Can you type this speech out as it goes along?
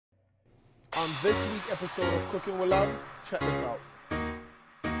On this week's episode of Cooking with Love, check this out.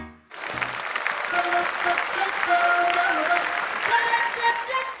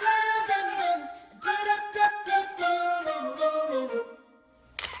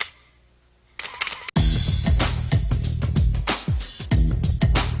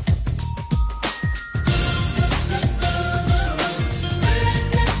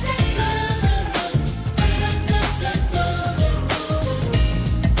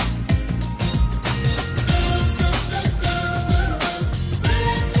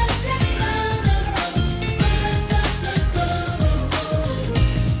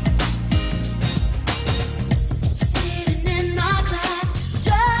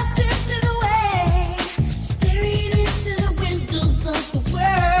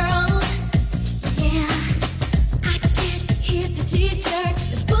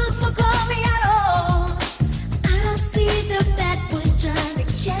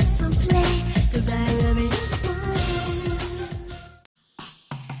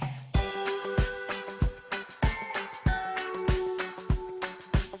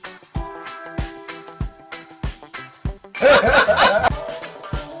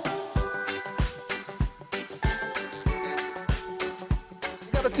 You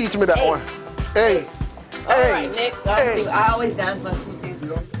gotta teach me that one. Hey. All Hey. right, next. Hey. I always dance my cooties.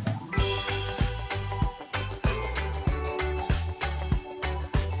 You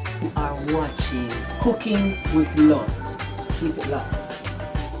Are watching Cooking with Love. Keep it locked.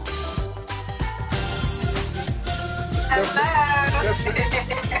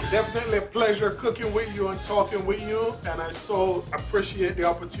 Definitely a pleasure cooking with you and talking with you, and I so appreciate the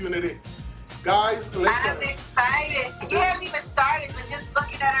opportunity. Guys, listen. I'm excited. You haven't even started, but just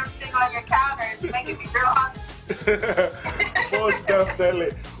looking at everything on your counter is making me real hungry. Most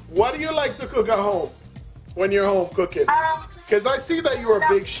definitely. What do you like to cook at home when you're home cooking? Because I see that you're a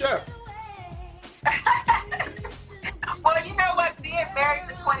big chef. Well, you know what? Being married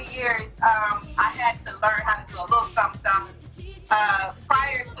for 20 years, I had to learn how to do a little something.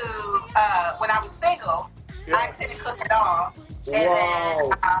 Prior to when I was single, Yeah. I couldn't cook at all. And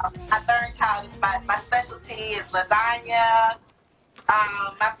then I learned how to, my specialty is lasagna.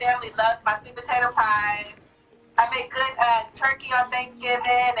 My family loves my sweet potato pies. I make good turkey on Thanksgiving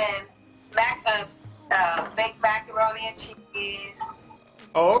and baked macaroni and cheese.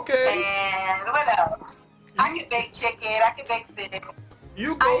 Okay. And what else? I can bake chicken. I can bake fish.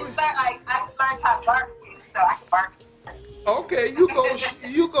 You I go. just learned how to barbecue, so I can barbecue. Okay, you go.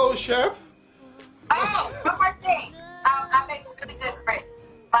 You go, chef. Oh, one more thing. I make really good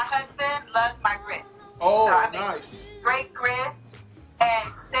grits. My husband loves my grits. Oh, so I make nice. great grits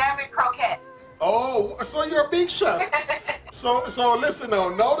and salmon croquettes. Oh, so you're a big chef. So listen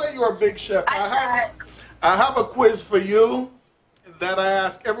now that you're a big chef, I have a quiz for you that I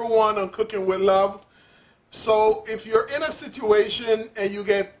ask everyone on Cooking with Love. So if you're in a situation and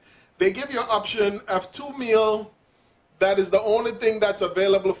they give you an option of 2 meals, that is the only thing that's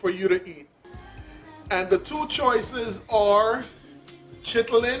available for you to eat. And the 2 choices are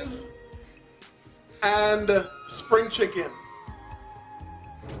chitlins and spring chicken.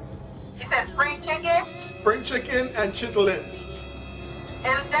 You said spring chicken? Spring chicken and chitlins.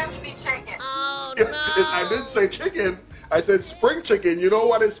 It was definitely chicken. Oh, I didn't say chicken. I said spring chicken. You know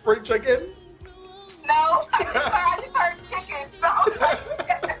what is spring chicken? No, I just heard chicken. So I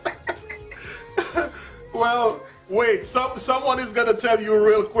was like, Well, wait. Someone is gonna tell you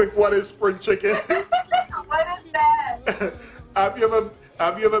real quick what is spring chicken. what is that? Have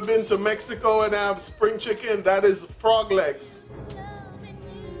you ever been to Mexico and have spring chicken? That is frog legs.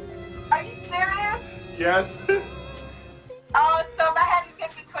 Are you serious? Yes. Oh, so if I had to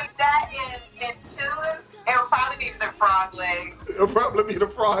pick between that and shoes, it would probably be the frog legs. It'll probably be the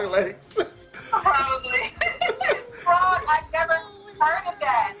frog legs. Probably. Frog, I've never heard of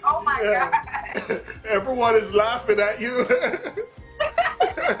that. Oh my God. Everyone is laughing at you.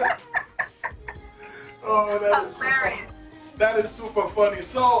 Oh, that is Hilarious. That is super funny.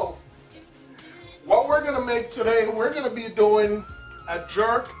 So, what we're gonna make today, we're gonna be doing a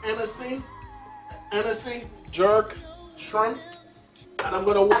jerk Hennessy jerk shrimp, and I'm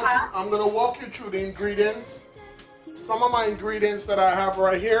gonna walk you through the ingredients. Some of my ingredients that I have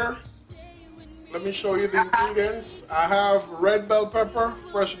right here. Let me show you the ingredients. I have red bell pepper,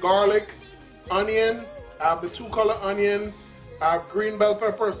 fresh garlic, onion. I have the 2-color onion. I have green bell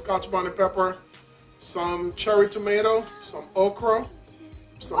pepper, scotch bonnet pepper, some cherry tomato, some okra,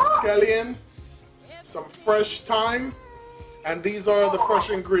 some scallion, some fresh thyme, and these are the fresh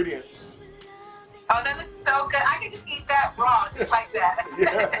ingredients. Oh, that looks so good. I could just eat that raw, just like that.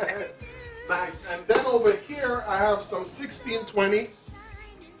 Yeah. Nice. And then over here, I have some 1620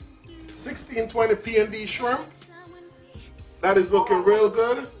 1620 P&D shrimp. That is looking real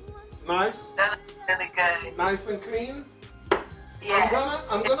good. Nice. That looks really good. Nice and clean. Yeah.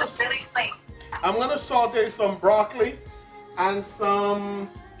 I'm gonna really clean. I'm gonna saute some broccoli and some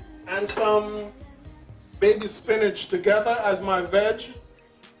baby spinach together as my veg.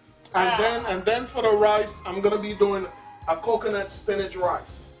 And then for the rice, I'm gonna be doing a coconut spinach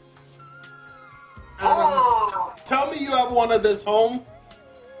rice. Tell me you have one of this home.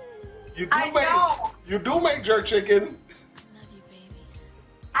 You do make jerk chicken.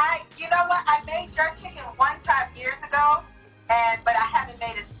 You know what? I made jerk chicken one time years ago, but I haven't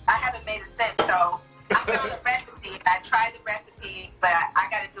made it since. So I found a recipe and I tried the recipe, but I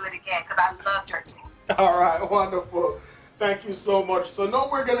got to do it again because I love jerk chicken. All right, wonderful. Thank you so much. So now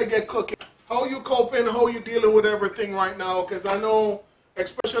we're gonna get cooking. How you coping? How you dealing with everything right now? Because I know,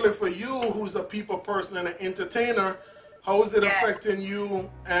 especially for you, who's a people person and an entertainer, how is it affecting you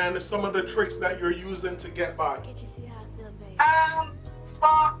and some of the tricks that you're using to get by?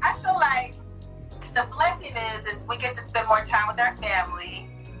 Well, I feel like the blessing is we get to spend more time with our family.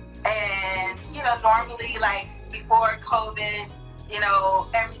 And, you know, normally, like, before COVID, you know,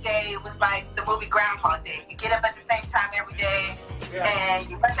 every day it was like the movie Groundhog Day. You get up at the same time every day, and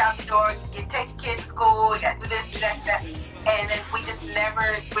you rush out the door, you take the kids to school, you got to do this, do that, do that. And then we just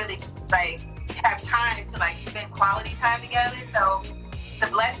never really, like, have time to, like, spend quality time together. So the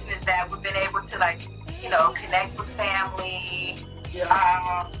blessing is that we've been able to, like, you know, connect with family.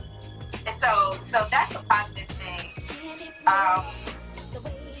 And so that's a positive thing.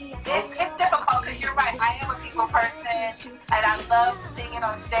 It's difficult because you're right. I am a people person, and I love singing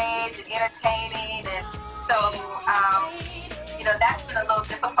on stage and entertaining, and so you know, that's been a little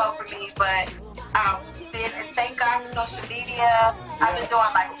difficult for me. But and thank God for social media. I've been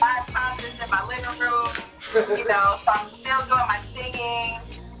doing like live concerts in my living room. You know, so I'm still doing my singing.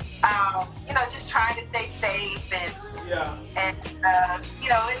 You know, just trying to stay safe and you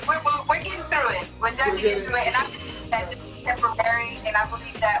know, we're getting through it. We're definitely getting through it, and I believe that this is temporary, and I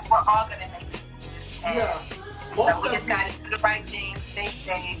believe that we're all gonna make it. And we just gotta do the right thing, stay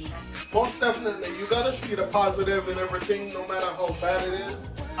safe. Most definitely, you gotta see the positive in everything, no matter how bad it is,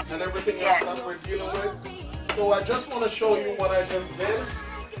 and everything else that we're dealing with. So I just want to show you what I just did.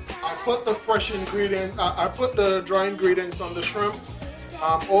 I put the fresh ingredients, I put the dry ingredients on the shrimp.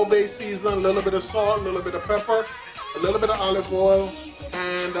 Old Bay season, a little bit of salt, a little bit of pepper, a little bit of olive oil,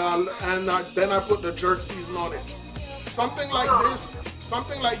 and then I put the jerk season on it. Something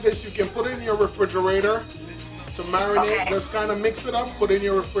like this, you can put it in your refrigerator to marinate. Just kind of mix it up, put it in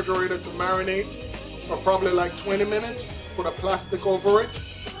your refrigerator to marinate for probably like 20 minutes. Put a plastic over it,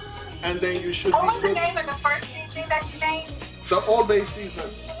 and then you should. What was the name of the first seasoning that you made? The Old Bay season.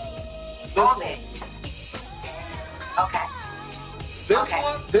 Old Bay. Okay.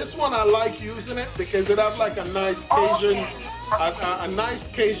 This one I like using it because it has like a nice Cajun, a nice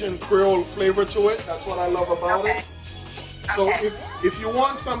Cajun Creole flavor to it. That's what I love about it. So if you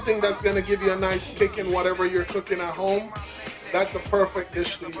want something that's gonna give you a nice kick in whatever you're cooking at home, that's a perfect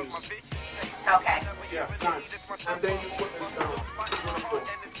dish to use. Okay. Yeah, nice. And then you put this down.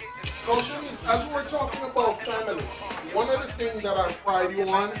 So Shanice, as we're talking about family, one of the things that I pride you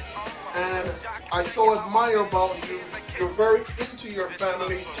on, and I so admire about you, you're very into your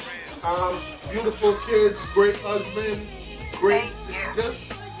family. Beautiful kids, great husband, great.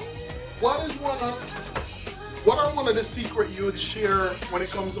 Just what are one of the secrets you would share when it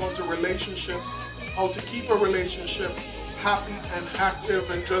comes on to relationship, how to keep a relationship happy and active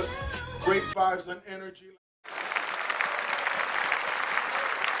and just great vibes and energy?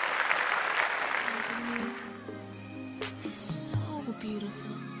 It's so beautiful.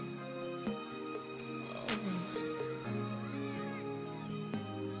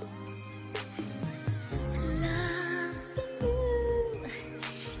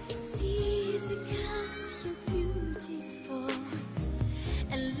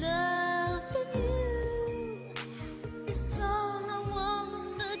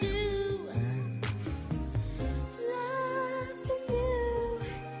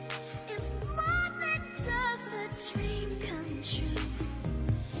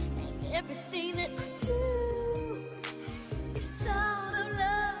 Everything that I do is all of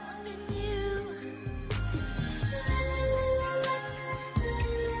love in you.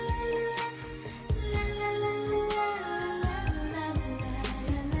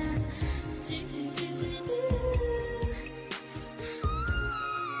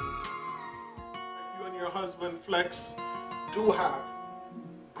 You and your husband Flex do have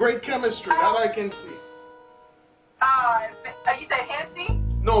great chemistry, that I can see. You said Hennessy?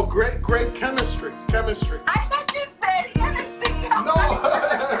 No, great chemistry. I thought you said Hennessy. No.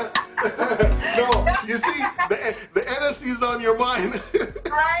 No, you see, the NSC's on your mind.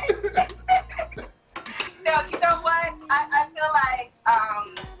 Right? No, you know what? I feel like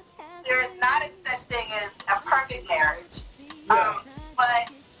there is not a such thing as a perfect marriage. Yeah. But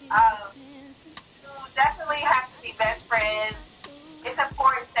you definitely have to be best friends. It's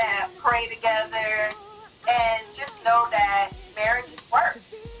important to pray together and just know that marriage is work.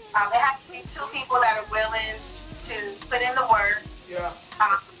 It has to be two people that are willing to put in the work. Yeah.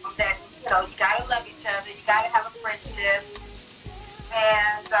 That, you gotta love each other. You gotta have a friendship.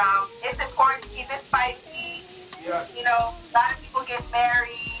 And it's important to keep it spicy. Yeah. A lot of people get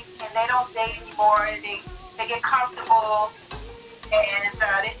married and they don't date anymore. They get comfortable and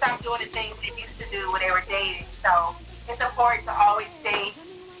they stop doing the things they used to do when they were dating. So it's important to always date.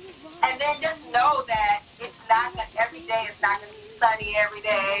 And then just know that it's not gonna, every day it's not going to be sunny every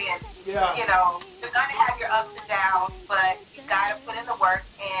day. And, Yeah. you're going to have your ups and downs, but you got to put in the work.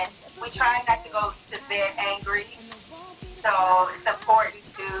 And we try not to go to bed angry. So it's important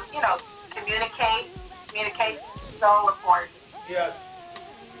to, communicate. Communication is so important. Yes.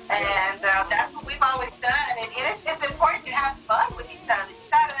 And that's what we've always done. And it's important to have fun with each other. You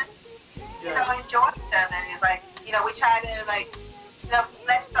got to, enjoy each other. It's like, we try to,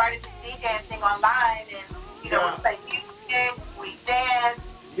 let's start the DJing online and, we play music, we dance,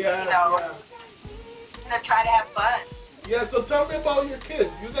 try to have fun. Yeah, so tell me about your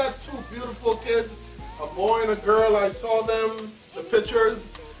kids. You got two beautiful kids, a boy and a girl. I saw them, the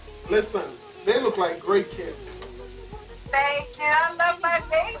pictures. Listen, they look like great kids. Thank you. I love my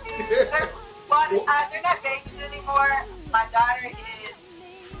babies. They're not babies anymore. My daughter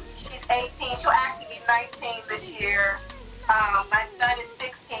she's 18. She'll actually be 19 this year. My son is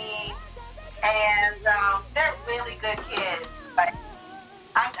 16. And they're really good kids. Like,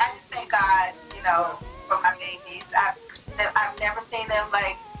 I just thank God, for my babies. I've never seen them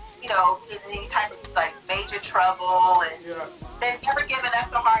in any type of major trouble, and they've never given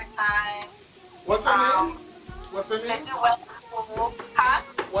us a hard time. What's her name? What's her They name? do well in school. Huh?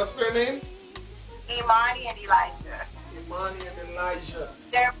 What's their name? Imani and Elijah. Imani and Elijah.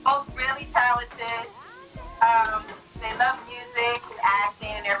 They're both really talented. They love music and acting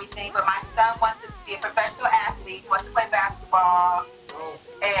and everything, but my son wants to be a professional athlete, wants to play basketball. Oh.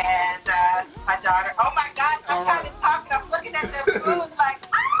 And my daughter, oh my gosh, I'm trying to talk, and I'm looking at their food like,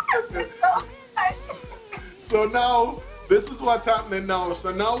 it's so nice. So now, this is what's happening now.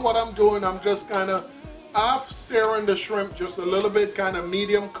 So now what I'm doing, I'm just kind of searing the shrimp just a little bit, kind of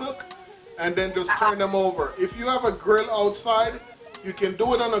medium cook, and then just turn them over. If you have a grill outside, you can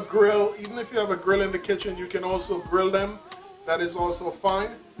do it on a grill. Even if you have a grill in the kitchen, you can also grill them. That is also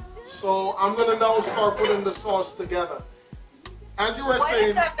fine. So I'm going to now start putting the sauce together. As you were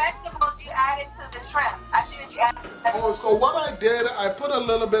saying... What is the vegetables you added to the shrimp? I see that you added vegetables. Oh, so what I did, I put a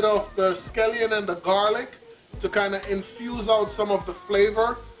little bit of the scallion and the garlic to kind of infuse out some of the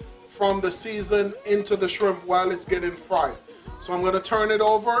flavor from the season into the shrimp while it's getting fried. So I'm going to turn it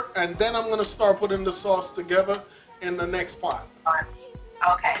over, and then I'm going to start putting the sauce together in the next pot.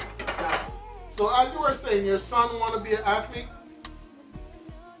 Okay. Yes. So as you were saying, your son want to be an athlete?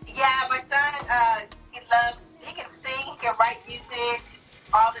 Yeah, my son, he can sing, he can write music,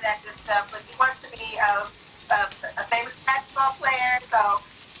 all of that good stuff, but he wants to be a famous basketball player, so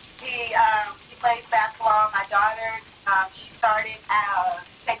he plays basketball. My daughter, she started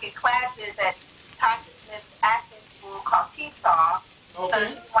taking classes at Tasha Smith's acting school called Seesaw. Okay. So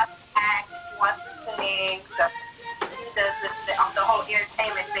he wants to act, he wants to sing, so he does the whole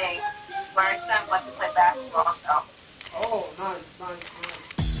entertainment thing, where his son wants to play basketball, so. Oh, nice.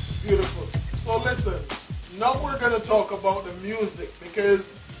 Beautiful. So listen, now we're going to talk about the music,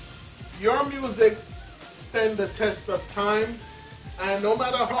 because your music stand the test of time, and no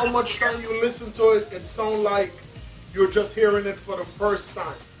matter how much time you listen to it, it sounds like you're just hearing it for the first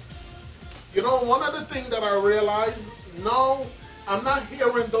time. One of the things that I realized, no, I'm not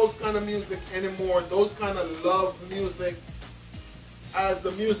hearing those kind of music anymore, those kind of love music, as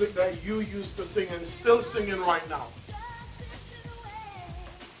the music that you used to sing and still singing right now.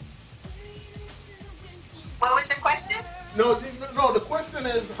 What was your question? No, the question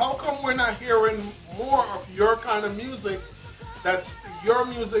is, how come we're not hearing more of your kind of music? That's your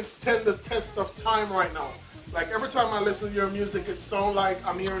music tend to test of time right now. Like every time I listen to your music, it sounds like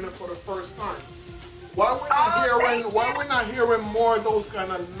I'm hearing it for the first time. Why we're not hearing more of those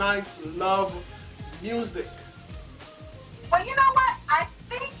kind of nice love music? Well, you know what? I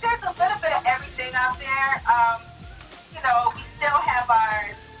think there's a little bit of everything out there. We still have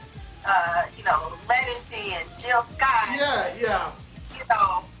our, Legacy and Jill Scott. Yeah.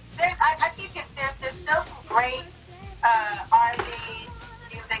 I think there's still some great R&B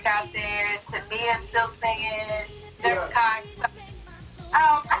music out there. Tamia's still singing. Yeah.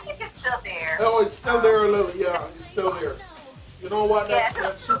 I think it's still there. Oh, it's still there a little. Yeah, it's still there. You know what?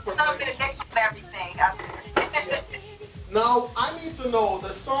 That's super. A little bit of mixture of everything out there. Yeah. Now, I need to know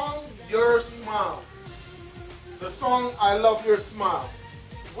the song Your Smile. The song I Love Your Smile.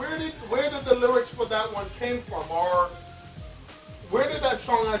 Where did the lyrics for that one came from? Or where did that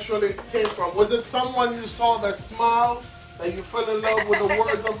song actually came from? Was it someone you saw that smiled, that you fell in love with the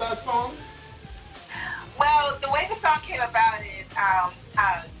words of that song? Well, the way the song came about is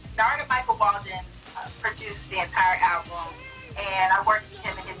Narda Michael Walden produced the entire album, and I worked with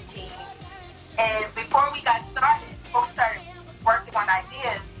him and his team. And before we started working on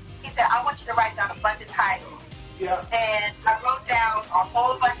ideas, he said, I want you to write down a bunch of titles. Yeah. And I wrote down a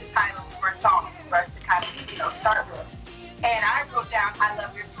whole bunch of titles for songs for us to kind of, start with. And I wrote down I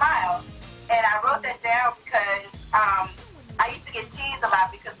Love Your Smile. And I wrote that down because I used to get teased a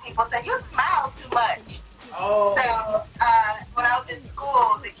lot because people said, you smile too much. Oh. So when I was in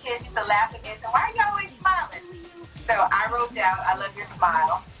school, the kids used to laugh at me and say, why are you always smiling? So I wrote down I Love Your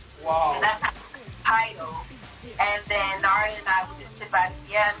Smile. Wow. And that's the title. And then Narda and I would just sit by the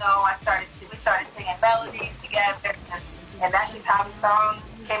piano. We started singing melodies together. And that's just how the song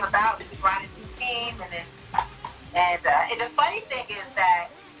came about. We brought it to steam. And the funny thing is that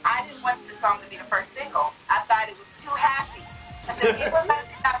I didn't want the song to be the first single. I thought it was too happy. I said, people are going to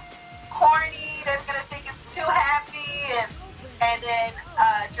think I'm corny. They're going to think it's too happy. And then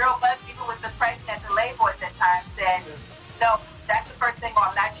Gerald Busby, who was the president at the label at that time, said, no, that's the first single.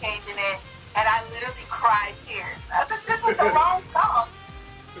 I'm not changing it. And I literally cried tears. I said, this is the wrong song.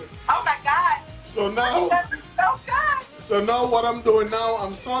 Oh, my God. So now, so good. So now what I'm doing now,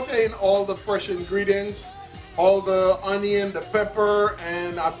 I'm sauteing all the fresh ingredients, all the onion, the pepper,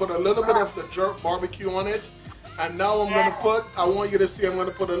 and I put a little bit of the jerk barbecue on it. And now I want you to see, I'm going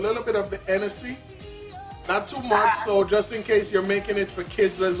to put a little bit of the Hennessy. Not too much, so just in case you're making it for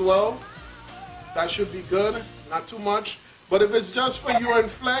kids as well, that should be good. Not too much. But if it's just for you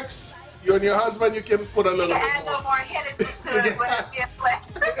and Flex, you and your husband, you can put a little bit more. Add a little more Hennessy to it when it's being Flex.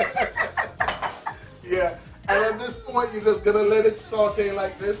 Yeah. And at this point, you're just gonna let it saute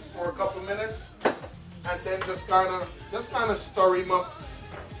like this for a couple minutes, and then just kind of stir him up.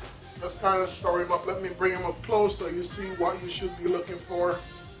 Just kind of stir him up. Let me bring him up close so you see what you should be looking for.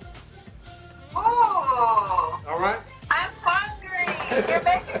 Ooh. All right. I'm hungry. You're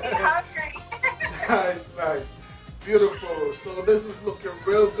making me hungry. Nice, nice. Beautiful. So this is looking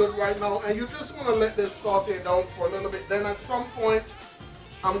real good right now, and you just want to let this saute down for a little bit. Then at some point,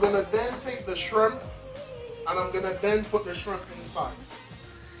 I'm gonna then take the shrimp, and I'm gonna then put the shrimp inside.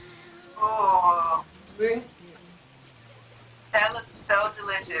 Oh. See? That looks so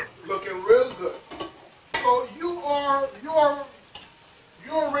delicious. Looking real good. So you're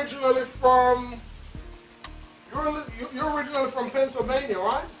originally from Pennsylvania,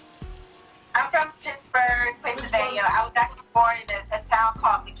 right? I'm from Pittsburgh, Pennsylvania. I was actually born in a town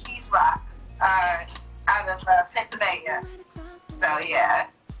called McKees Rocks, out of Pennsylvania. So yeah.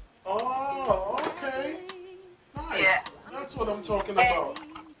 Oh, okay. Nice. Yeah. That's what I'm talking about.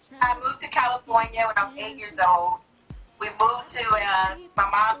 I moved to California when I was 8 years old. We moved to, my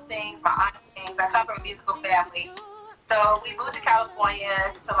mom sings, my aunt sings. I come from a musical family. So we moved to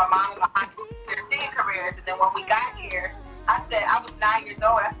California so my mom and my aunt could do their singing careers. And then when we got here, I said, I was 9 years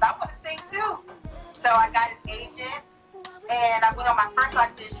old. I said, I want to sing too. So I got his agent, and I went on my first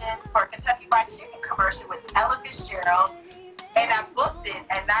audition for a Kentucky Fried Chicken commercial with Ella Fitzgerald. And I booked it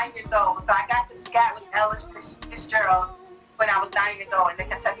at 9 years old. So I got to scat with Ella Fitzgerald when I was 9 years old in the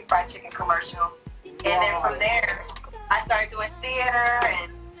Kentucky Fried Chicken commercial. And then from there, I started doing theater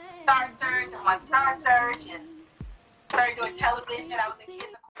and Star Search and won Star Search and started doing television. I was in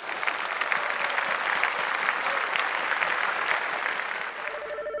kids.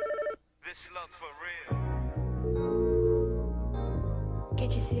 This love for real.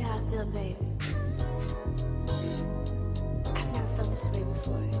 Can't you see how I feel, baby? I've never felt this way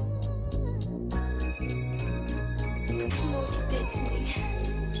before. You know what you did to me.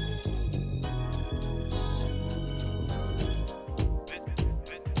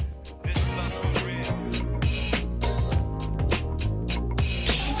 This love for real.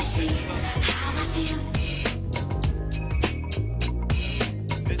 Can't you see how I feel?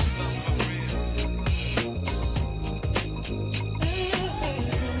 This love for real.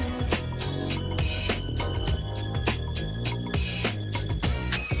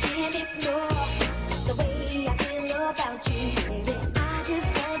 Can't ignore the way I feel about you, baby. I just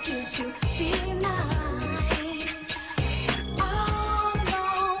want you to be mine. All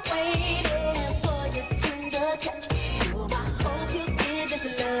along waiting for your tender touch. So I hope you give this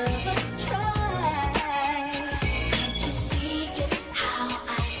love.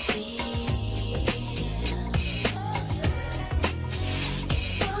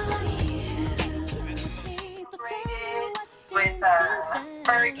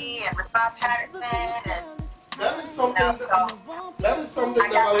 Fergie and Rashawn Patterson, and That is something. so That is something I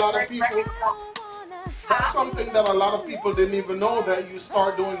that got a my lot of first people. record deal. That's something that a lot of people didn't even know, that you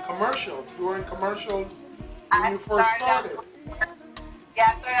start doing commercials. You were in commercials when I you first started started. out,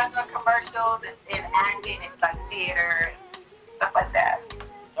 yeah, I started out doing commercials and acting and like theater and stuff like that.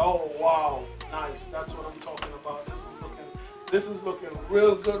 Oh wow, nice. That's what I'm talking about. This is looking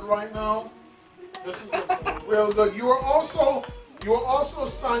real good right now. This is looking real good. You were also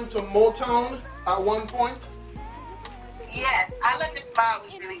signed to Motown at one point. Yes, I Love Your Smile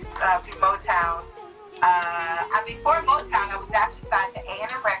was released through Motown. Before Motown, I was actually signed to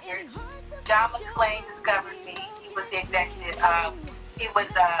A&M Records. John McClain discovered me. He was the executive. He was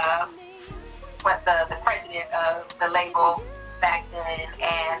the president of the label back then.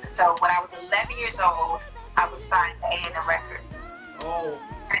 And so when I was 11 years old, I was signed to A&M Records. Oh.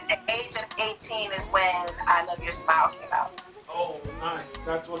 At the age of 18 is when I Love Your Smile came out. Oh, nice.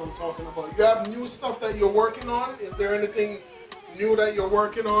 That's what I'm talking about. You have new stuff that you're working on? Is there anything new that you're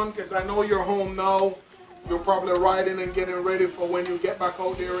working on? Because I know you're home now. You're probably writing and getting ready for when you get back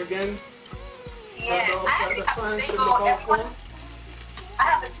out there again. Yes, I actually have a single. I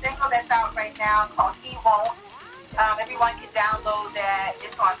have a single that's out right now called He Won't. Everyone can download that.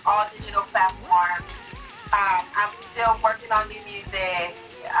 It's on all digital platforms. I'm still working on new music.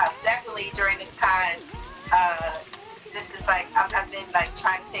 Definitely during this time. This is like I've been like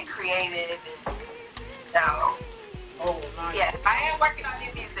trying to stay creative. And, so. Oh, nice. Yes, I am working on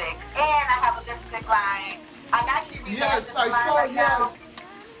new music, and I have a lipstick line. I'm actually revamping Yes, the I line saw. right now. Yes,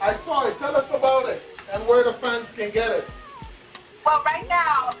 I saw it. Tell us about it and where the fans can get it. Well, right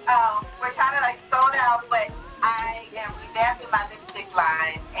now we're kind of like sold out, but I am revamping my lipstick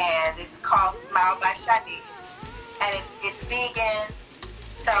line, and it's called Smile by Shanice, and it's vegan.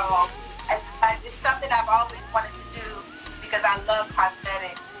 So it's something I've always wanted to do because I love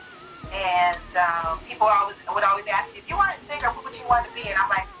cosmetics. And people would always ask me, if you want to sing, or what would you want to be? And I'm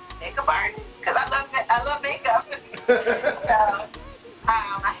like, makeup artist, because I love makeup. So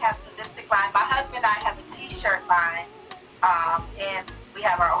I have the lipstick line. My husband and I have a T-shirt line, and we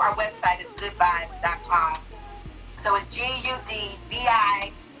have our website is goodvibes.com. So it's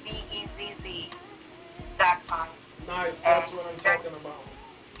GUDVIBEZZ.com. Nice. That's what I'm talking about.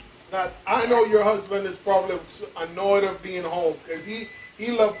 That I know your husband is probably annoyed of being home because he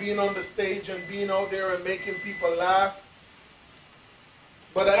loved being on the stage and being out there and making people laugh.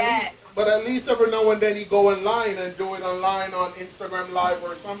 But at least every now and then he go online and do it online on Instagram Live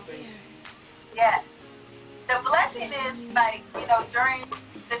or something. Yes. The blessing is like, during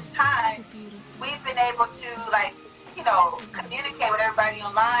this time we've been able to communicate with everybody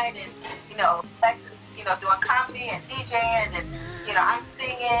online, and Texas, doing comedy and DJing, and I'm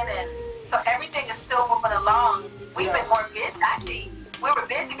singing, and so everything is still moving along. We've been more busy actually. We were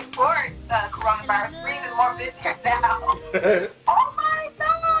busy before coronavirus. We're even more busier now. Oh my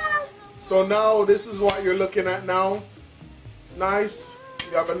gosh! So now this is what you're looking at now. Nice.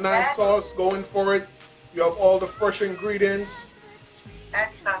 You have a nice sauce going for it. You have all the fresh ingredients.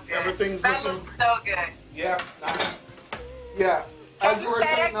 That's so good. Everything's that looking. looks so good. Yeah. Nice. Yeah. Can As you you were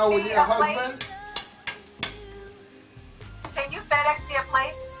saying now with FedEx me your a plate? husband. Can you FedEx me a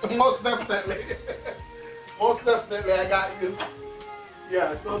plate? Most definitely. Most definitely, I got you.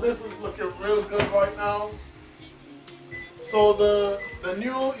 Yeah, so this is looking real good right now. So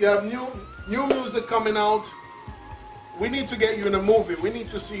you have new music coming out. We need to get you in a movie. We need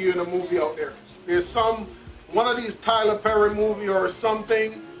to see you in a movie out there. There's one of these Tyler Perry movie or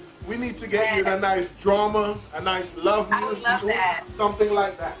something. We need to get you in a nice drama, a nice love I would love movie, that. something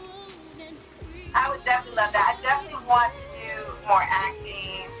like that. I would definitely love that. I definitely want to do more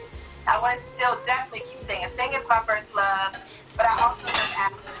acting. I want to still definitely keep singing. Singing is my first love, but I also love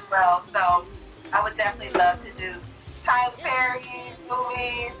acting as well. So I would definitely love to do Tyler Perry's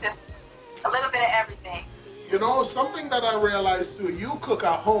movies, just a little bit of everything. Something that I realized too, you cook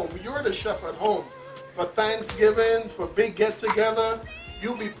at home. You're the chef at home. For Thanksgiving, for big get-together,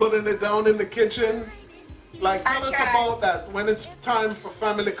 you be putting it down in the kitchen. Like, tell us about that. When it's time for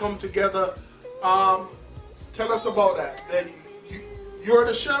family to come together, tell us about that. That you're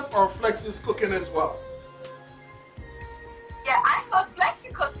the chef, or Flex is cooking as well? Yeah, I cook. Flex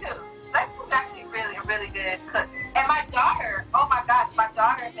can cook too. Flex is actually really, really good cook. And my daughter, oh my gosh, my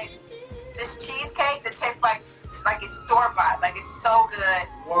daughter makes this cheesecake that tastes like it's store-bought. Like, it's so good.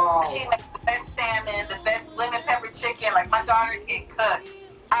 Wow. She makes the best salmon, the best lemon pepper chicken. Like, my daughter can cook.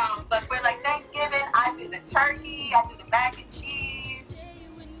 But for like Thanksgiving, I do the turkey, I do the mac and cheese,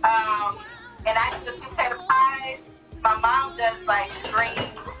 and I do the sweet potato pies. My mom does like the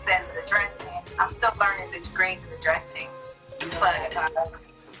greens and the dressing. I'm still learning the greens and the dressing. But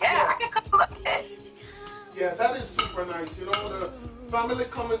Yeah, I can cook a little bit. Yeah, that is super nice. You know, the family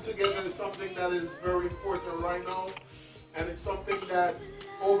coming together is something that is very important right now. And it's something that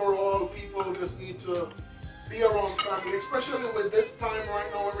overall people just need to be around family, especially with this time right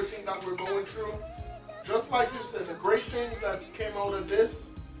now, everything that we're going through. Just like you said, the great things that came out of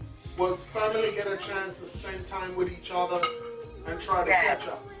this was family get a chance to spend time with each other and try to catch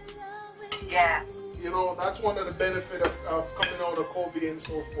up. Yeah. You know, that's one of the benefits of coming out of COVID and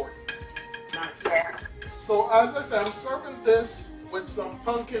so forth. Nice. Yeah. So as I said, I'm serving this with some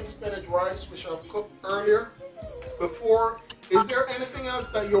pumpkin spinach rice, which I've cooked earlier. Before, is there anything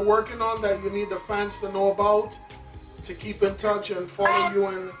else that you're working on that you need the fans to know about to keep in touch and follow you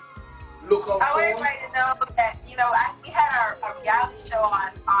and look out I for? want everybody to know that, you know, we had our reality show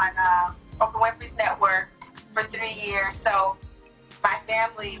on Oprah Winfrey's Network for 3 years. So my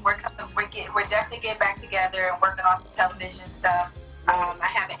family, we're definitely getting back together and working on some television stuff. I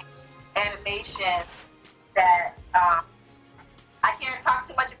have an animation that I can't talk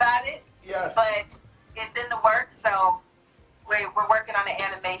too much about it, Yes. but it's in the works. So we're working on an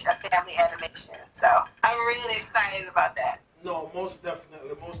animation, a family animation. So I'm really excited about that. No, most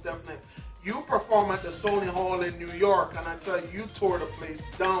definitely, most definitely. You perform at the Sony Hall in New York, and I tell you, you tore the place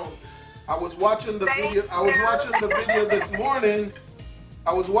down. I was watching the video. I was watching the video this morning.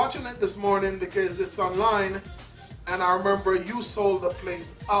 I was watching it this morning because it's online, and I remember you sold the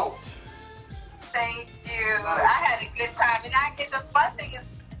place out. Thank you. I had a good time, and the fun thing is,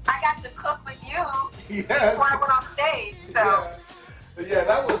 I got to cook with you Yes. before I went on stage. So Yeah,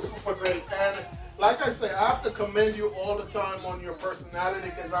 that was super great. And like I say, I have to commend you all the time on your personality,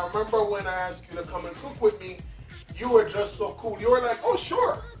 because I remember when I asked you to come and cook with me, you were just so cool. You were like, oh,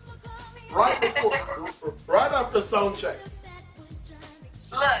 sure. Right after sound check.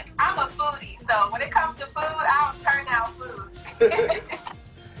 look, I'm a foodie, so when it comes to food, I'll turn out food.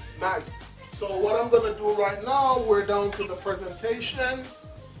 Nice. So what I'm going to do right now, we're down to the presentation.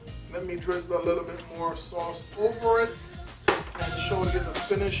 Let me drizzle a little bit more sauce over it and show you the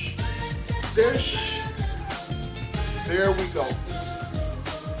finished dish. There we go.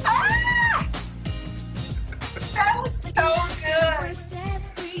 Ah! That was so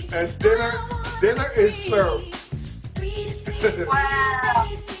good. And dinner is served. Wow.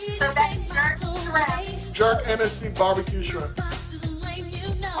 So that's jerk shrimp. Jerk Hennessy barbecue shrimp.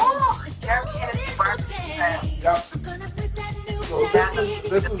 Oh, jerk Hennessy barbecue shrimp. Yep. So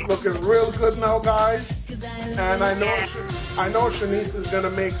this is looking real good now, guys. And I know Shanice is gonna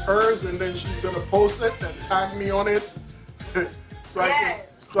make hers, and then she's gonna post it and tag me on it, so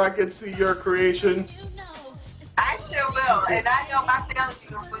I can see your creation. I sure will, and I know my family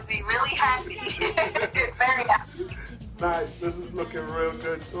would be really happy, very happy. Nice. This is looking real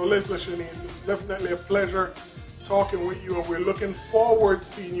good. So listen, Shanice, it's definitely a pleasure talking with you, and we're looking forward to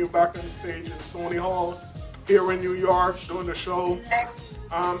seeing you back on stage in Sony Hall here in New York doing the show.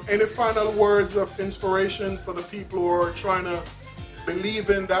 Any final words of inspiration for the people who are trying to believe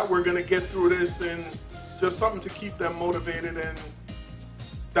in that we're going to get through this, and just something to keep them motivated and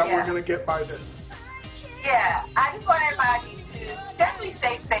that we're going to get by this? Yeah, I just want everybody to definitely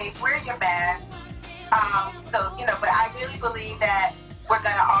stay safe, wear your mask. But I really believe that we're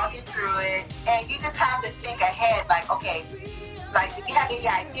going to all get through it, and you just have to think ahead, like, okay, like if you have any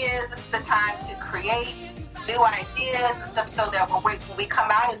ideas, this is the time to create new ideas and stuff, so that when we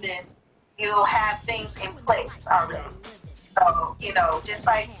come out of this, you'll have things in place already. So, just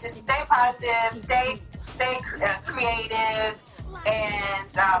stay positive, stay creative,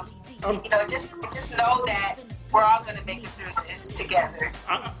 and just know that we're all gonna make it through this together.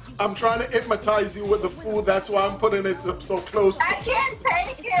 I'm trying to hypnotize you with the food. That's why I'm putting it up so close. I can't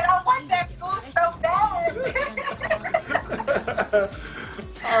take it. I want that food so bad.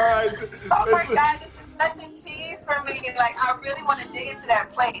 All right. Oh my God, this is such a tease for me. Like, I really want to dig into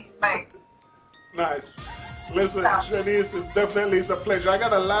that place. Like, nice. Listen, Shanice, it's a pleasure. I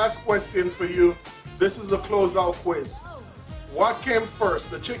got a last question for you. This is a closeout quiz. What came first,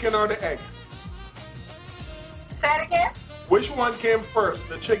 the chicken or the egg? say it again? Which one came first,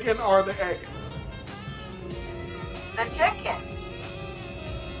 the chicken or the egg? The chicken.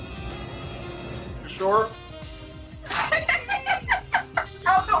 You sure?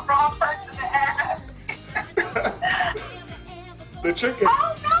 I'm the wrong person to ask. The chicken.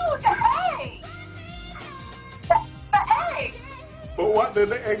 Oh no, the egg. The egg. But what did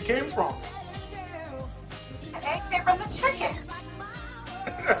the egg came from? The egg came from the chicken.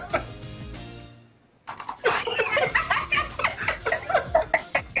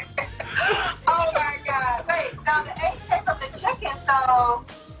 Oh my God. Wait, no, the egg came from the chicken, so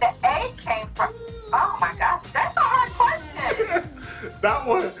the egg came from, oh my gosh, that's a hard question. That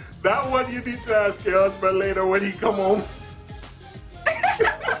one you need to ask your husband later when he come home.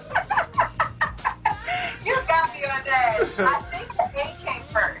 You got me on that. I think the egg came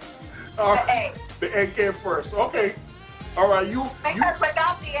first. All The right. egg. The egg came first. Okay. All right. You. Because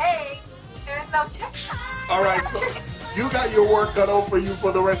without the egg, there's no chicken. All right. So you got your work cut out for you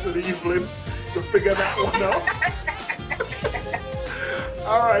for the rest of the evening to figure that one out.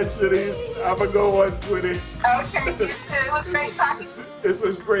 All right, Shanice. Have a good one, sweetie. Okay, you too. It was great talking to you. This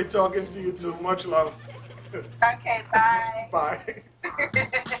was great talking to you too. Much love. Okay, bye. Bye.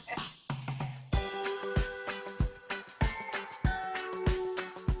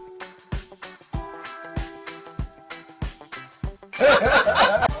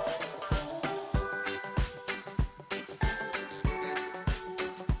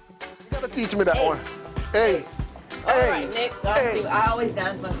 You gotta teach me that one. Hey. All Hey. right, next. Hey. I always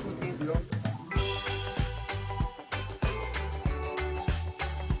dance on cooties.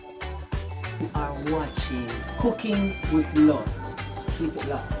 Are watching Cooking with Love. Keep it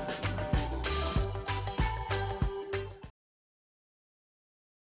locked.